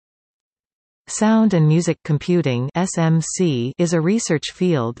Sound and Music Computing (SMC) is a research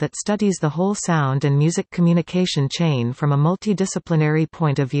field that studies the whole sound and music communication chain from a multidisciplinary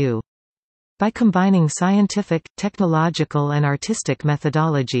point of view. By combining scientific, technological and artistic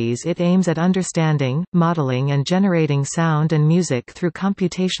methodologies, it aims at understanding, modeling and generating sound and music through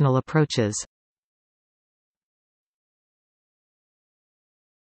computational approaches.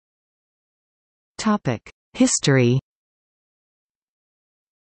 History.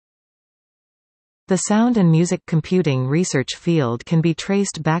 The sound and music computing research field can be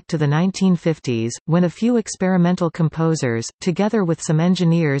traced back to the 1950s, when a few experimental composers, together with some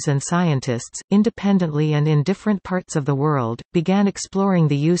engineers and scientists, independently and in different parts of the world, began exploring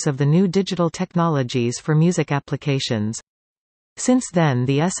the use of the new digital technologies for music applications. Since then,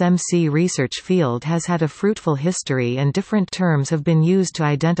 the SMC research field has had a fruitful history and different terms have been used to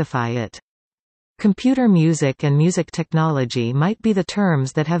identify it. Computer music and music technology might be the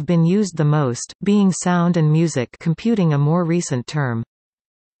terms that have been used the most, being sound and music computing a more recent term.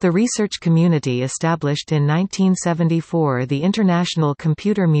 The research community established in 1974 the International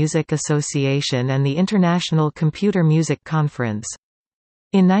Computer Music Association and the International Computer Music Conference.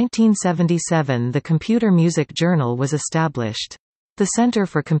 In 1977 the Computer Music Journal was established. The Center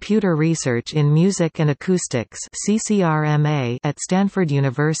for Computer Research in Music and Acoustics (CCRMA) at Stanford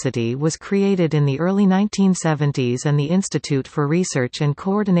University was created in the early 1970s, and the Institute for Research and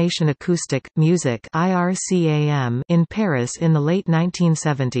Coordination Acoustic, Music (IRCAM) in Paris in the late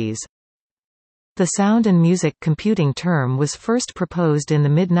 1970s. The sound and music computing term was first proposed in the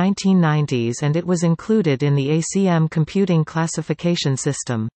mid-1990s, and it was included in the ACM computing classification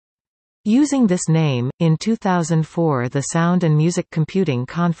system. Using this name, in 2004 the Sound and Music Computing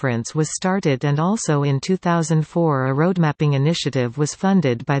Conference was started, and also in 2004 a roadmapping initiative was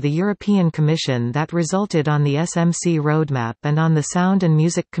funded by the European Commission that resulted on the SMC roadmap and on the Sound and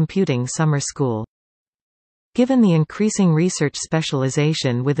Music Computing Summer School. Given the increasing research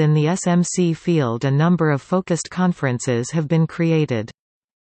specialization within the SMC field, a number of focused conferences have been created.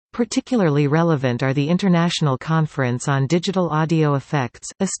 Particularly relevant are the International Conference on Digital Audio Effects,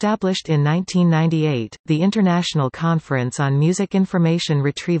 established in 1998, the International Conference on Music Information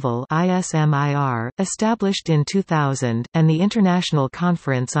Retrieval (ISMIR), established in 2000, and the International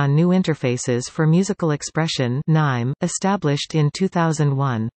Conference on New Interfaces for Musical Expression (NIME), established in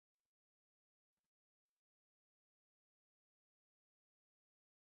 2001.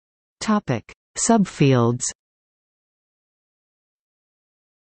 Topic: Subfields.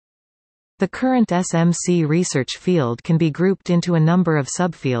 The current SMC research field can be grouped into a number of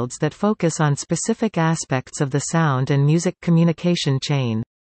subfields that focus on specific aspects of the sound and music communication chain.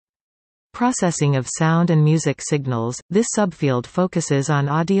 Processing of sound and music signals. This subfield focuses on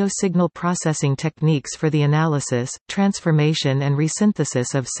audio signal processing techniques for the analysis, transformation and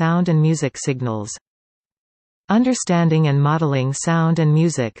resynthesis of sound and music signals. Understanding and modeling sound and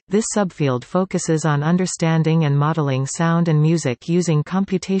music. This subfield focuses on understanding and modeling sound and music using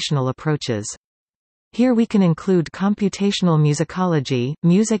computational approaches. Here we can include computational musicology,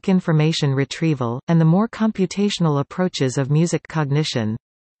 music information retrieval, and the more computational approaches of music cognition.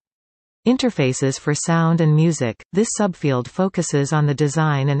 Interfaces for sound and music. This subfield focuses on the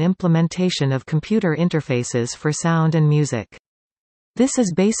design and implementation of computer interfaces for sound and music. This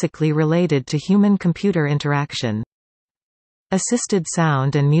is basically related to human-computer interaction. Assisted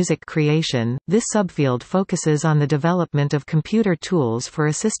sound and music creation. This subfield focuses on the development of computer tools for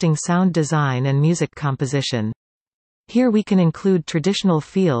assisting sound design and music composition. Here we can include traditional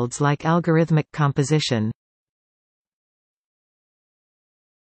fields like algorithmic composition.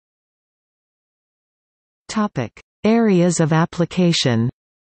 Topic: Areas of application.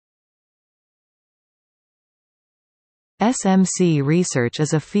 SMC research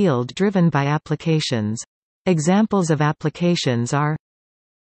is a field driven by applications. Examples of applications are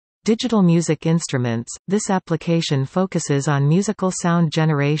digital music instruments. This application focuses on musical sound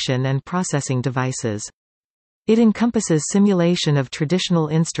generation and processing devices. It encompasses simulation of traditional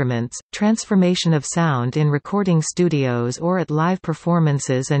instruments, transformation of sound in recording studios or at live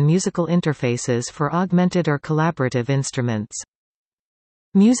performances, and musical interfaces for augmented or collaborative instruments.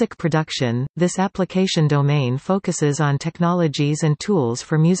 Music production. This application domain focuses on technologies and tools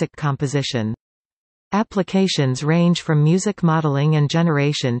for music composition. Applications range from music modeling and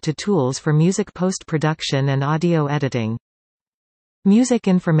generation to tools for music post-production and audio editing. Music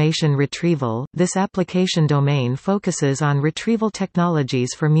information retrieval. This application domain focuses on retrieval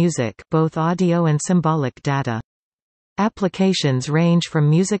technologies for music, both audio and symbolic data. Applications range from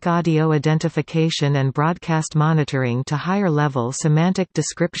music audio identification and broadcast monitoring to higher-level semantic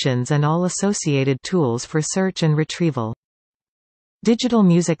descriptions and all associated tools for search and retrieval. Digital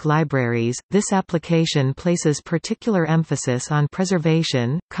music libraries – this application places particular emphasis on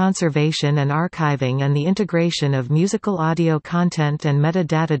preservation, conservation and archiving and the integration of musical audio content and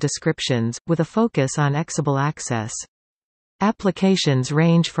metadata descriptions, with a focus on exable access. Applications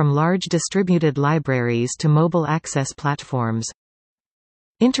range from large distributed libraries to mobile access platforms.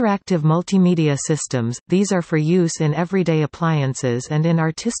 Interactive multimedia systems – these are for use in everyday appliances and in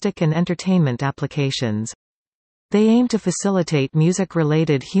artistic and entertainment applications. They aim to facilitate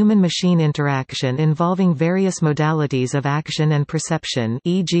music-related human-machine interaction involving various modalities of action and perception,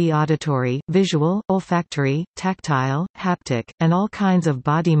 e.g. auditory, visual, olfactory, tactile, haptic, and all kinds of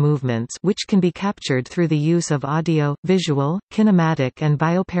body movements which can be captured through the use of audio, visual, kinematic and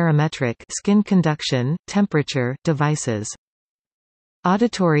bioparametric skin conduction, temperature devices.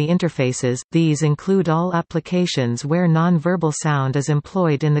 Auditory interfaces – these include all applications where non-verbal sound is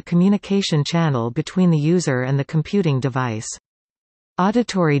employed in the communication channel between the user and the computing device.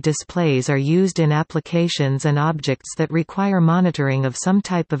 Auditory displays are used in applications and objects that require monitoring of some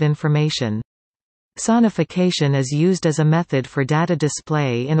type of information. Sonification is used as a method for data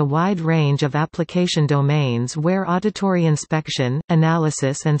display in a wide range of application domains where auditory inspection,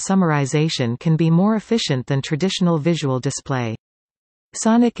 analysis and summarization can be more efficient than traditional visual display.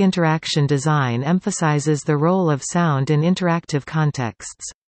 Sonic interaction design emphasizes the role of sound in interactive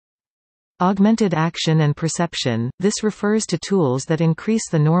contexts. Augmented action and perception – this refers to tools that increase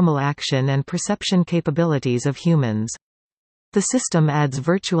the normal action and perception capabilities of humans. The system adds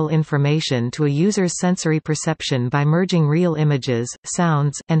virtual information to a user's sensory perception by merging real images,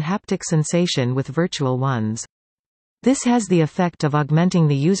 sounds, and haptic sensation with virtual ones. This has the effect of augmenting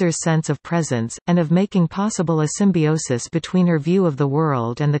the user's sense of presence, and of making possible a symbiosis between her view of the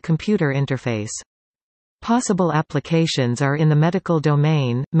world and the computer interface. Possible applications are in the medical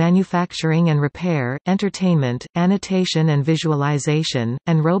domain, manufacturing and repair, entertainment, annotation and visualization,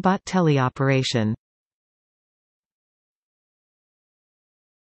 and robot teleoperation.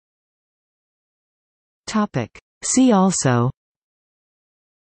 See also: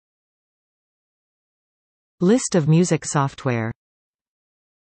 List of music software.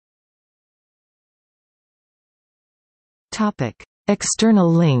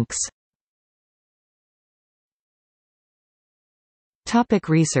 External links.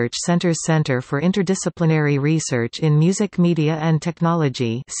 Research Centers Center for Interdisciplinary Research in Music Media and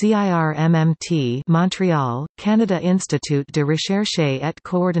Technology CIRMMT, Montreal, Canada Institut de Recherche et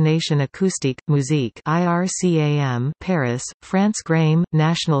Coordination Acoustique, Musique IRCAM, Paris, France Grame,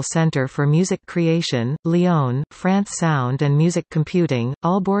 National Centre for Music Creation, Lyon, France Sound and Music Computing,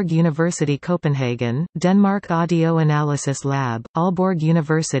 Aalborg University Copenhagen, Denmark Audio Analysis Lab, Aalborg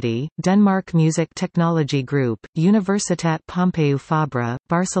University, Denmark Music Technology Group, Universitat Pompeu Fabra,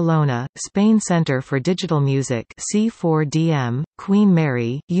 Barcelona, Spain Centre for Digital Music C4DM, Queen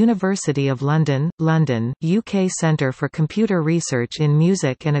Mary, University of London, London, UK Centre for Computer Research in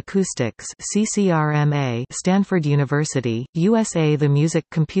Music and Acoustics CCRMA, Stanford University, USA. The Music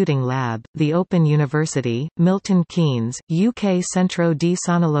Computing Lab, The Open University, Milton Keynes, UK Centro di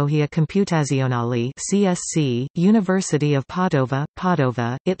Sonologia Computazionale CSC, University of Padova,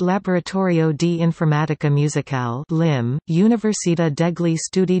 Padova, IT Laboratorio di Informatica Musicale LIM, Università degli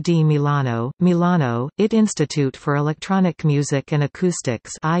Studi di Milano, Milano, IT Institute for Electronic Music and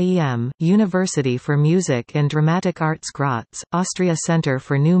Acoustics IEM, University for Music and Dramatic Arts Graz, Austria Center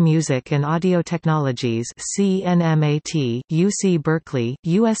for New Music and Audio Technologies CNMAT, UC Berkeley,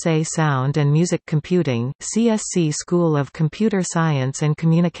 USA. Sound and Music Computing, CSC School of Computer Science and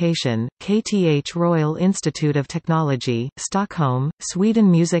Communication, KTH Royal Institute of Technology, Stockholm, Sweden.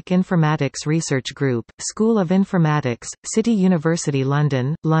 Music Informatics Research Group, School of Informatics, City University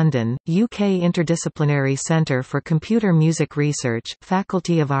London, London, UK. Interdisciplinary Centre for Computer Music Research,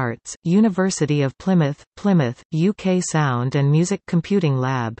 Faculty of Arts, University of Plymouth, Plymouth, UK. Sound and Music Computing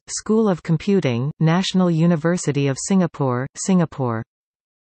Lab, School of Computing, National University of Singapore, Singapore.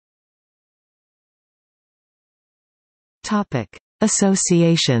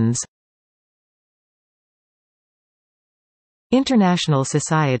 Associations. International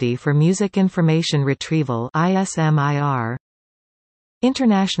Society for Music Information Retrieval ISMIR,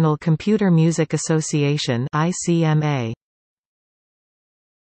 International Computer Music Association ICMA.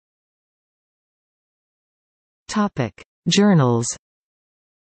 Journals.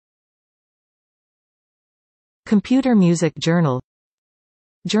 Computer Music Journal,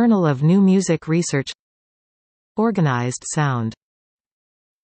 Journal of New Music Research, Organized Sound.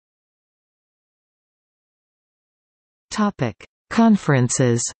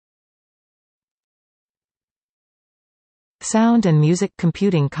 Conferences. Sound and Music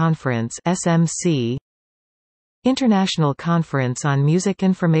Computing Conference SMC, International Conference on Music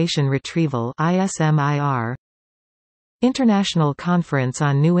Information Retrieval (ISMIR). International Conference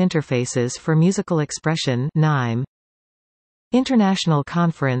on New Interfaces for Musical Expression (NIME). International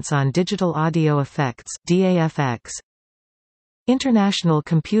Conference on Digital Audio Effects (DAFX). International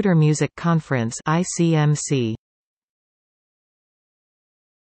Computer Music Conference (ICMC).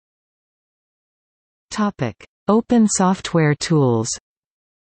 Topic: Open software tools.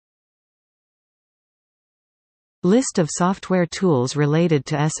 List of software tools related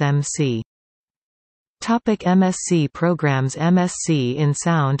to SMC. MSc Programmes. MSc in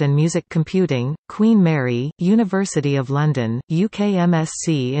Sound and Music Computing, Queen Mary, University of London, UK.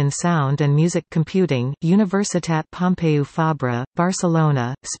 MSc in Sound and Music Computing, Universitat Pompeu Fabra,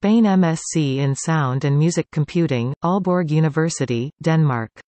 Barcelona, Spain. MSc in Sound and Music Computing, Aalborg University, Denmark.